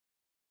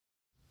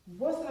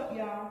What's up,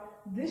 y'all?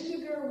 This your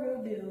girl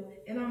Real Deal,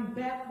 and I'm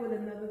back with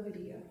another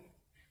video.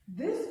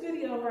 This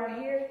video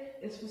right here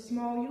is for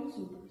small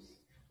YouTubers.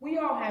 We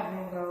all have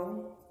one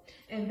goal,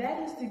 and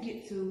that is to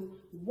get to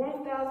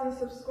 1,000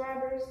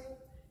 subscribers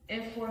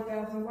and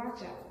 4,000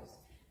 watch hours.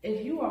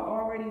 If you are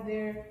already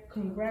there,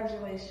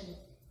 congratulations.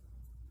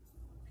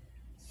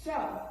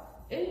 So,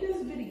 in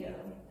this video,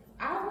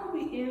 I will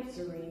be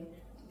answering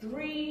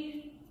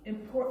 3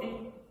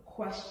 important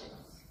questions,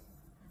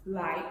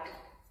 like,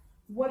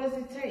 what does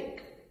it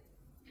take?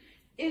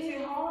 Is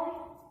it hard?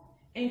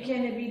 And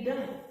can it be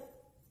done?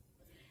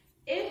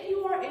 If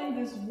you are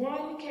in this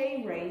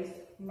 1K race,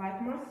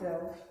 like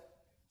myself,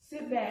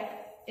 sit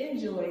back,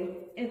 enjoy,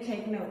 and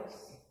take notes.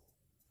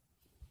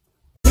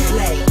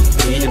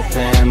 Peter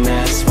Pan,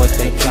 that's what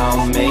they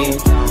call me.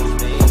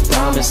 I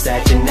promise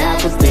that you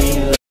never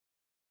be.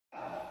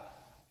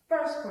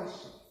 First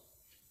question,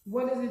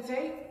 what does it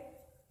take?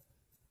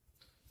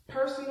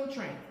 Personal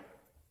training.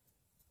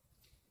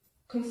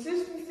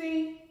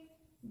 Consistency,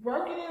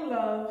 working in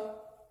love,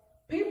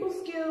 people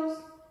skills,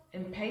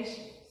 and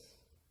patience.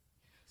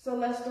 So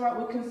let's start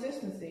with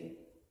consistency.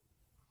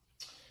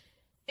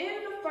 In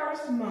the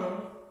first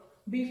month,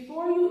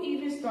 before you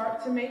even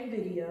start to make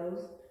videos,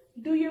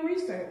 do your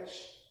research.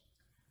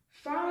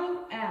 Find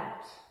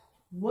out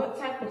what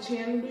type of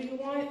channel do you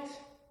want?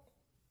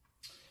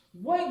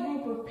 What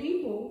group of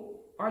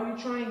people are you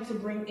trying to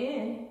bring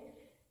in?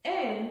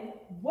 And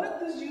what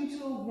does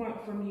YouTube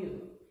want from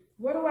you?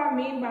 What do I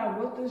mean by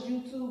what does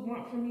YouTube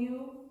want from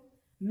you?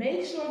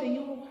 Make sure that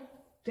you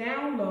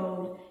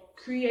download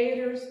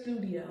Creator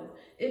Studio.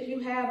 If you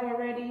have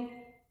already,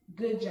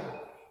 good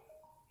job.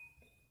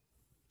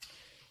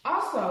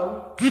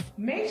 Also,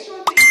 make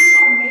sure that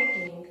you are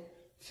making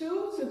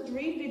 2 to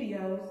 3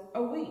 videos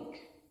a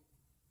week.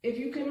 If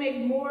you can make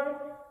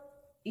more,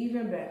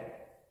 even better.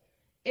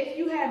 If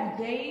you have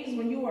days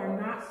when you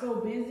are not so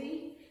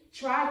busy,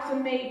 try to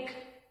make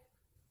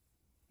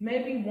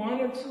maybe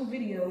 1 or 2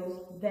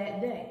 videos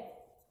that day.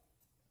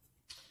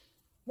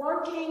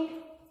 Working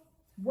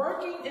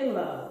in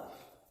love.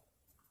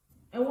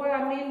 And what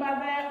I mean by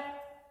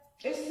that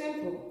is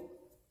simple.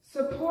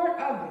 Support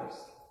others.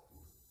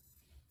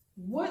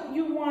 What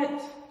you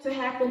want to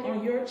happen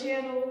on your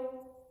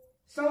channel,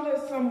 so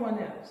does someone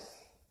else.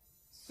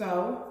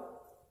 So,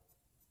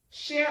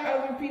 share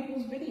other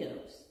people's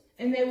videos,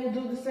 and they will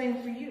do the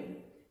same for you,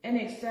 and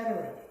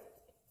etc.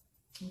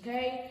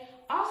 Okay?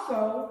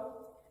 Also,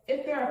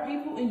 if there are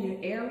people in your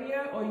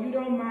area or you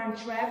don't mind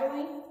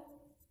traveling,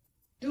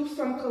 do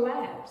some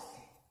collabs.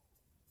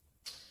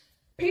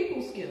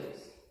 People skills.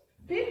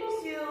 People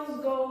skills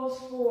goes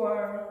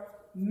for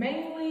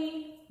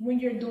mainly when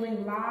you're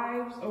doing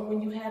lives or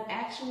when you have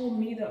actual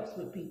meetups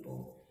with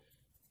people.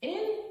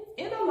 In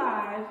a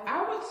live,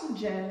 I would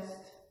suggest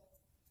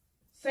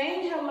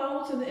saying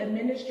hello to the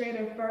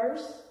administrator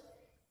first,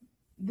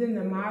 then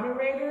the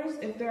moderators,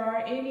 if there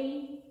are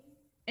any,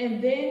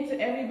 and then to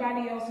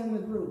everybody else in the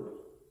group.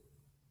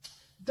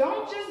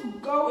 Don't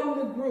just go in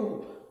the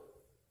group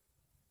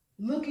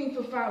looking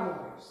for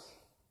followers.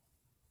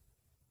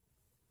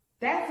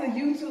 That's a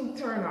YouTube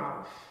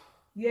turnoff.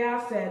 Yeah,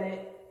 I said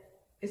it.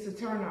 It's a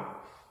turnoff.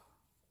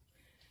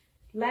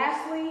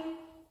 Lastly,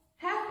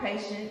 have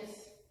patience.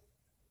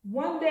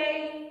 One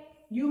day,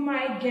 you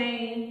might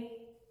gain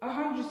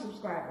 100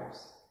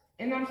 subscribers.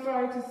 And I'm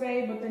sorry to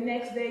say, but the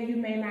next day, you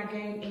may not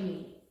gain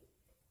any.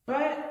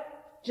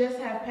 But just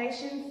have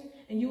patience,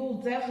 and you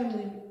will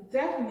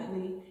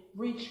definitely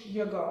reach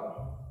your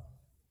goal.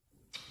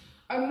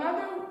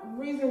 Another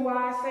reason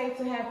why I say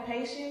to have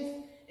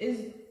patience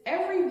is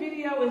every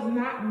video is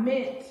not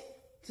meant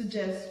to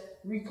just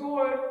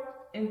record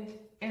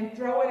and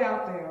throw it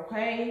out there,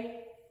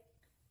 okay?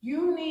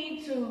 You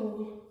need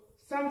to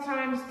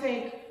sometimes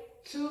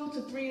take 2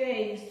 to 3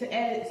 days to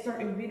edit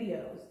certain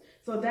videos.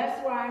 So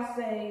that's why I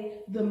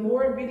say the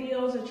more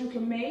videos that you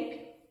can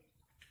make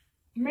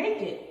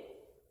it.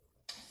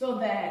 So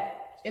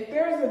that if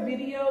there's a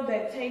video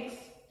that takes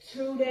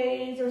 2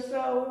 days or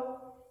so,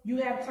 you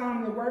have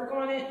time to work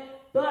on it,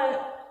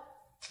 but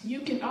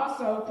you can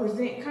also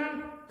present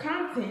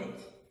content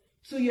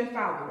to your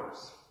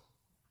followers.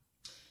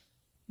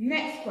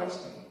 Next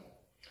question.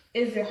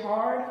 Is it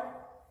hard?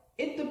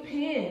 It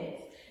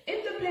depends.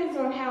 It depends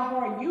on how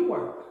hard you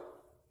work.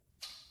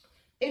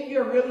 If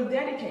you're really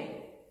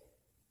dedicated.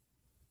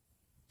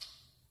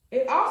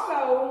 It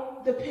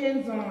also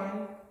depends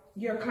on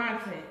your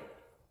content.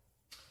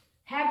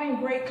 Having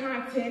great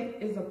content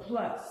is a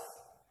plus.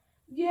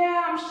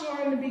 Yeah, I'm sure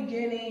in the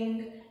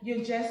beginning,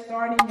 you're just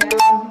starting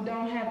out, you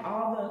don't have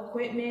all the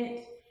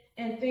equipment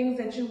and things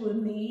that you will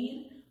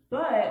need,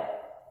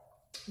 but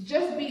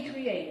just be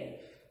creative,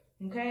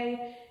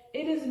 okay?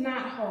 It is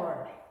not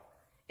hard.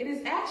 It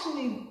is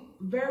actually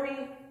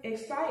very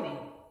exciting.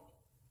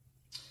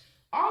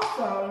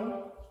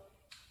 Also,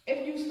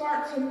 if you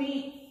start to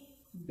meet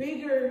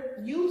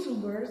bigger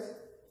YouTubers,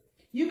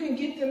 you can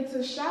get them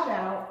to shout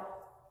out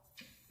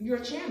your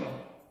channel.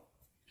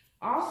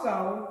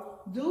 Also,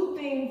 do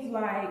things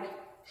like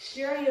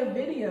share your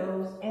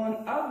videos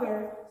on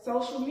other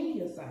social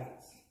media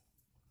sites.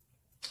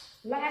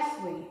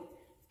 Lastly,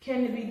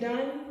 can it be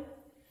done?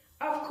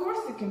 Of course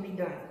it can be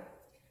done.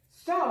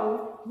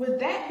 So, with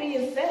that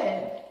being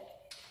said,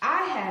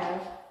 I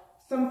have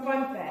some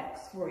fun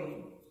facts for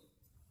you.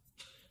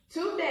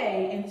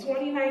 Today, in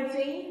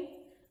 2019,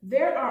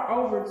 there are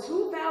over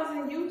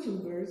 2,000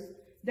 YouTubers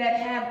that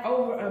have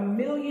over 1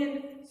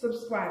 million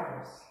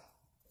subscribers.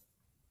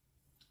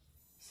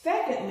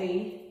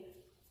 Secondly,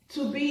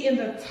 to be in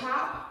the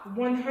top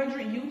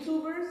 100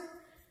 YouTubers,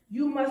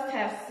 you must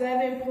have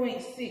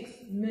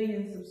 7.6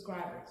 million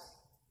subscribers.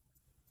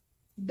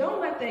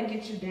 Don't let that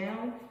get you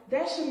down.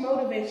 That should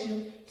motivate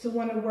you to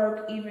want to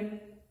work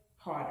even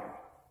harder.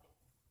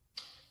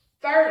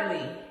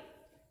 Thirdly,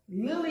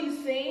 Lily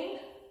Singh.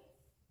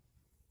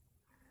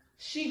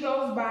 She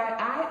goes by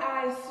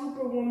I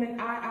Superwoman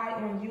I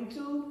on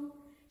YouTube.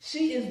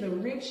 She is the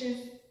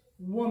richest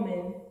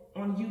woman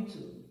on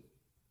YouTube.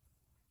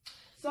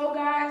 So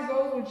guys,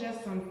 those were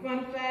just some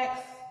fun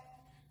facts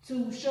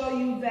to show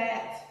you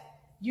that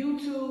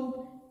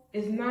YouTube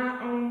is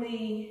not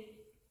only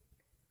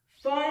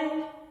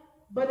fun,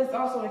 but it's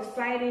also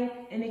exciting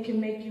and it can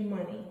make you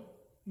money,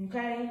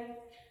 okay?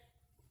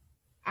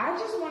 I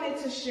just wanted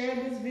to share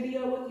this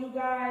video with you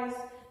guys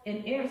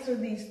and answer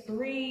these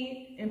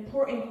 3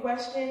 important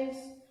questions.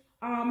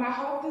 I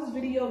hope this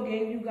video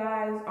gave you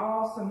guys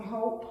all some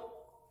hope.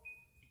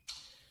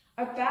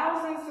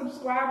 1,000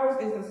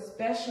 subscribers is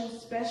a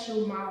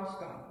special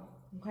milestone,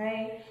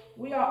 okay?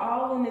 We are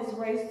all in this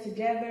race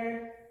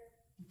together.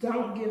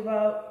 Don't give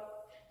up.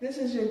 This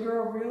is your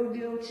girl, Real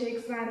Deal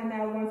Chick, signing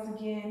out once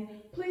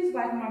again. Please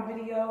like my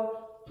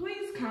video.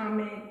 Please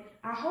comment.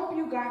 I hope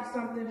you got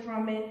something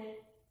from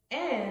it.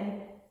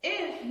 And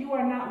if you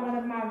are not one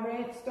of my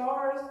red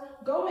stars,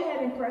 go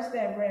ahead and press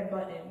that red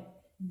button.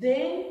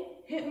 Then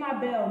hit my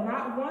bell,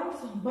 not once,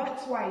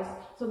 but twice,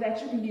 so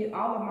that you can get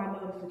all of my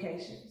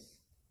notifications.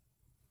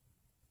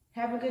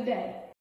 Have a good day.